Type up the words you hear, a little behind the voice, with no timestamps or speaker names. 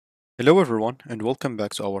Hello everyone and welcome back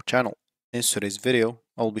to our channel. In today's video,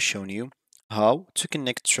 I'll be showing you how to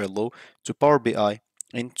connect Trello to Power BI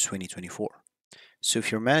in 2024. So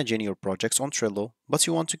if you're managing your projects on Trello, but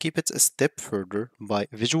you want to keep it a step further by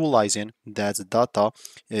visualizing that data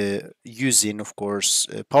using, of course,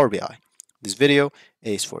 Power BI, this video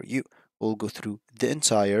is for you. We'll go through the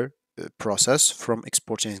entire process from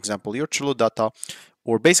exporting, example, your Trello data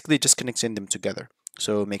or basically just connecting them together.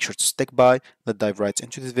 So make sure to stick by, let's dive right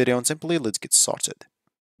into this video and simply let's get started.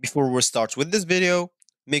 Before we start with this video,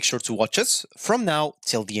 make sure to watch us from now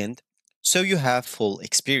till the end so you have full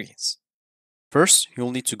experience. First,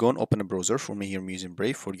 you'll need to go and open a browser. For me here, I'm using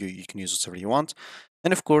Brave. For you, you can use whatever you want.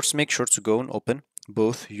 And of course, make sure to go and open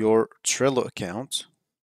both your Trello account,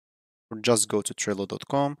 or just go to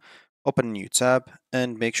trello.com, open a new tab,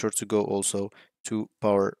 and make sure to go also to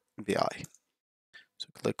Power BI. So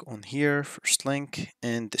click on here, first link,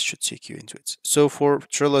 and this should take you into it. So for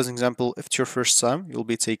Trello as an example, if it's your first time, you'll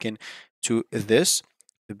be taken to this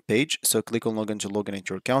page. So click on login to log in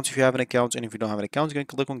into your account if you have an account, and if you don't have an account, you can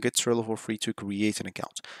click on get Trello for free to create an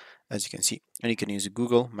account, as you can see. And you can use a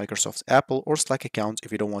Google, Microsoft, Apple, or Slack account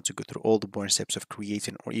if you don't want to go through all the boring steps of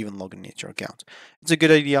creating or even logging into your account. It's a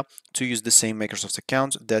good idea to use the same Microsoft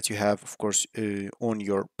account that you have, of course, on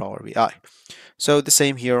your Power BI. So the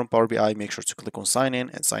same here on Power BI, make sure to click on sign in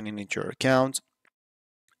and sign in into your account.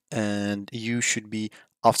 And you should be,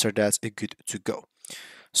 after that, good to go.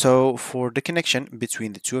 So for the connection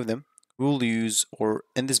between the two of them, we'll use, or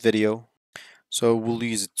in this video, so we'll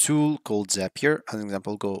use a tool called Zapier. As an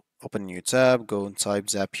example, go open a new tab, go and type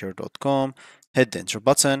zapier.com, hit the enter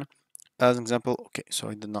button. As an example, okay, so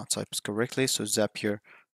I did not type this correctly, so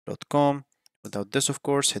zapier.com. Without this, of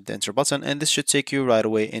course, hit the enter button, and this should take you right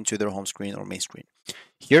away into their home screen or main screen.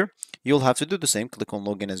 Here, you'll have to do the same. Click on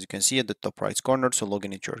login, as you can see at the top right corner. So log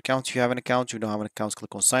in into your account. If you have an account, if you don't have an account,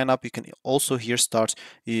 click on sign up. You can also here start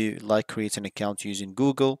like create an account using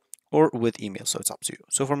Google or with email. So it's up to you.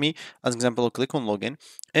 So for me, as an example, I'll click on login.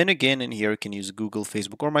 And again, in here, you can use Google,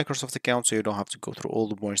 Facebook, or Microsoft account. So you don't have to go through all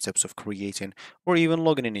the boring steps of creating or even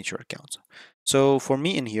logging in into your account. So for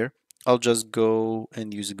me in here, I'll just go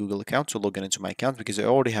and use a Google account to log in into my account because I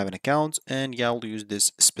already have an account. And yeah, I'll use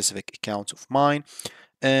this specific account of mine.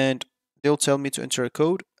 And they'll tell me to enter a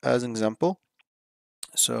code as an example.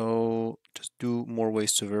 So just do more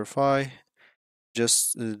ways to verify.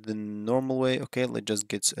 Just the normal way. Okay, let's just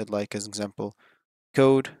get like as an example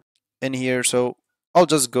code in here. So I'll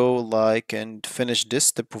just go like and finish this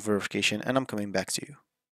step of verification and I'm coming back to you.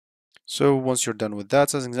 So once you're done with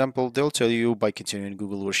that, as an example, they'll tell you by continuing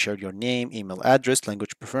Google will share your name, email address,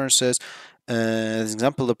 language preferences, as an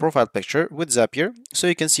example, the profile picture with Zapier. So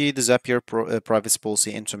you can see the Zapier privacy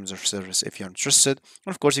policy in terms of service if you're interested.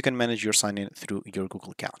 And of course, you can manage your sign-in through your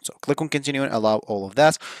Google account. So click on continue and allow all of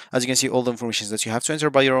that. As you can see, all the information that you have to enter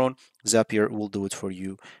by your own, Zapier will do it for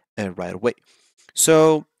you right away.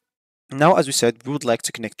 So now, as we said, we would like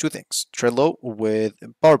to connect two things, Trello with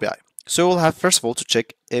Power BI. So we'll have first of all to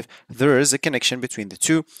check if there is a connection between the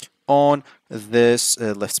two on this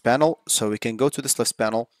left panel. So we can go to this left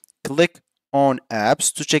panel, click on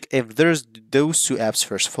apps to check if there's those two apps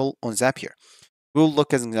first of all on Zapier. We'll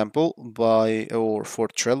look as an example by or for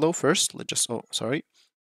Trello first. Let's just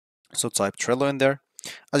So type Trello in there.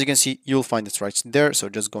 As you can see, you'll find it right there. So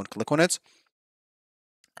just go and click on it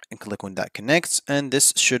and click on that connects, and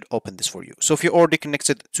this should open this for you. So if you're already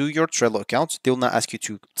connected to your Trello account, they'll not ask you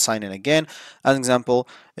to sign in again as an example,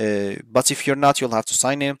 but if you're not, you'll have to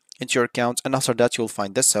sign in into your account, and after that you'll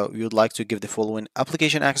find this. So you'd like to give the following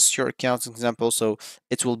application access to your account, as an example, so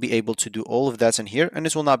it will be able to do all of that in here, and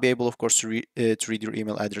it will not be able, of course, to read your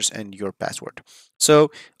email address and your password. So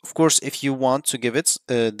of course, if you want to give it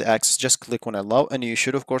the access, just click on allow, and you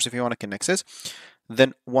should, of course, if you want to connect it.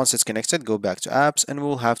 Then once it's connected, go back to apps, and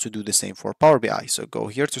we'll have to do the same for Power BI. So go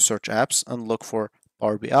here to search apps and look for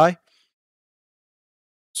Power BI.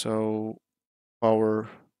 So Power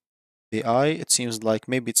BI, it seems like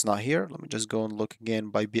maybe it's not here. Let me just go and look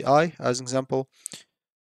again by BI as an example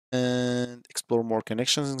and explore more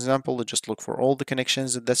connections. Example, let's just look for all the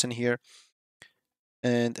connections that's in here.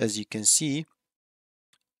 And as you can see,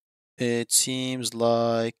 it seems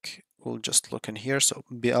like we'll just look in here. So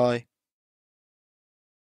BI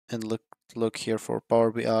and look here for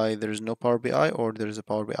Power BI. There is no Power BI, or there is a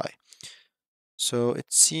Power BI. So it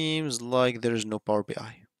seems like there is no Power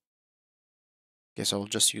BI. Okay, so I'll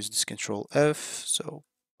just use this Control F. So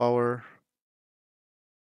Power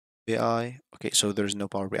BI. Okay, so there's no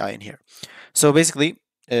Power BI in here. So basically,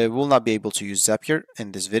 we'll not be able to use Zapier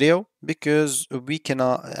in this video because we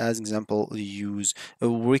cannot, as example, use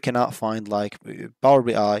we cannot find like Power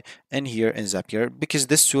BI in here in Zapier because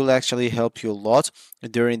this tool actually helps you a lot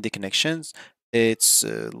during the connections. It's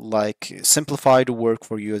like simplified work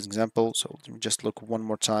for you as example. So let me just look one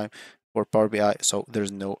more time for Power BI. So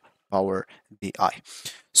there's no Power BI.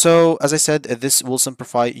 So as I said, this will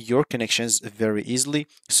simplify your connections very easily.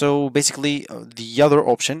 So basically, the other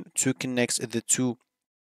option to connect the two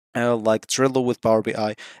like Trello with Power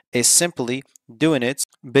BI is simply doing it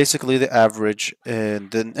basically the average in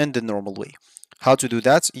the normal way. How to do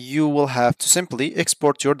that? You will have to simply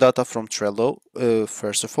export your data from Trello.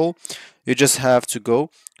 First of all, you just have to go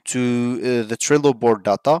to the Trello board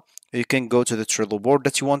data. You can go to the Trello board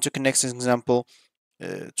that you want to connect, as example,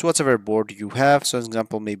 to whatever board you have. So, as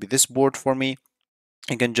example, maybe this board for me.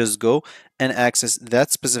 You can just go and access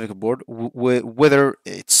that specific board, whether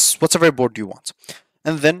it's whatever board you want.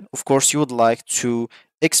 And then, of course, you would like to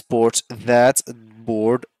export that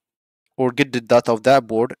board or get the data of that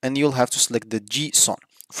board, and you'll have to select the JSON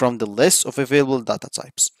from the list of available data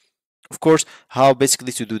types. Of course, how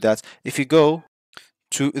basically to do that? If you go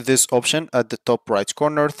to this option at the top right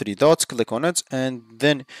corner, three dots, click on it, and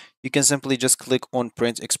then you can simply just click on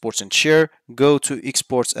print, exports, and share. Go to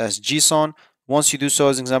exports as JSON. Once you do so,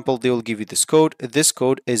 as an example, they will give you this code. This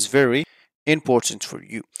code is very important for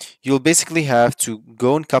you. You'll basically have to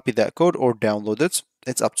go and copy that code or download it.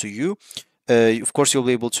 It's up to you. Of course, you'll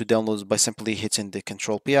be able to download by simply hitting the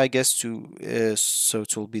Control P, I guess, to so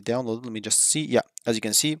it will be downloaded. Let me just see. Yeah, as you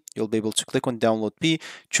can see, you'll be able to click on Download P,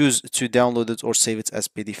 choose to download it or save it as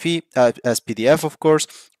PDF, of course,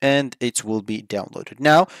 and it will be downloaded.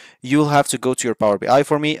 Now, you'll have to go to your Power BI.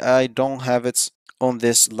 For me, I don't have it on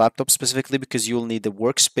this laptop specifically because you'll need a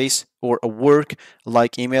workspace or a work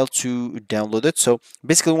like email to download it. So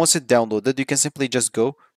basically, once it's downloaded, you can simply just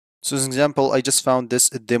go. So as an example, I just found this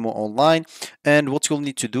demo online, and what you'll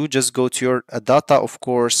need to do, just go to your data, of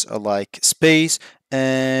course, like space,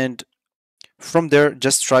 and from there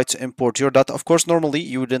just try to import your data. Of course, normally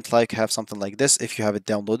you wouldn't like have something like this if you have it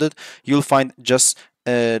downloaded. You'll find just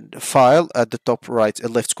a file at the top right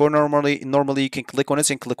left corner. Normally you can click on it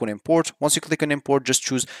and click on import. Once you click on import, just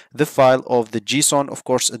choose the file of the JSON, of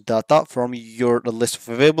course, data from your list of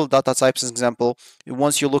available data types. As example,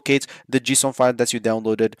 once you locate the JSON file that you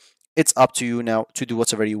downloaded, it's up to you now to do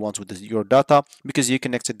whatever you want with your data because you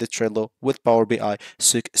connected the Trello with Power BI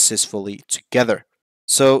successfully together.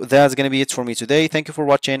 So that's going to be it for me today. Thank you for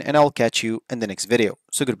watching, and I'll catch you in the next video.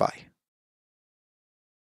 So goodbye.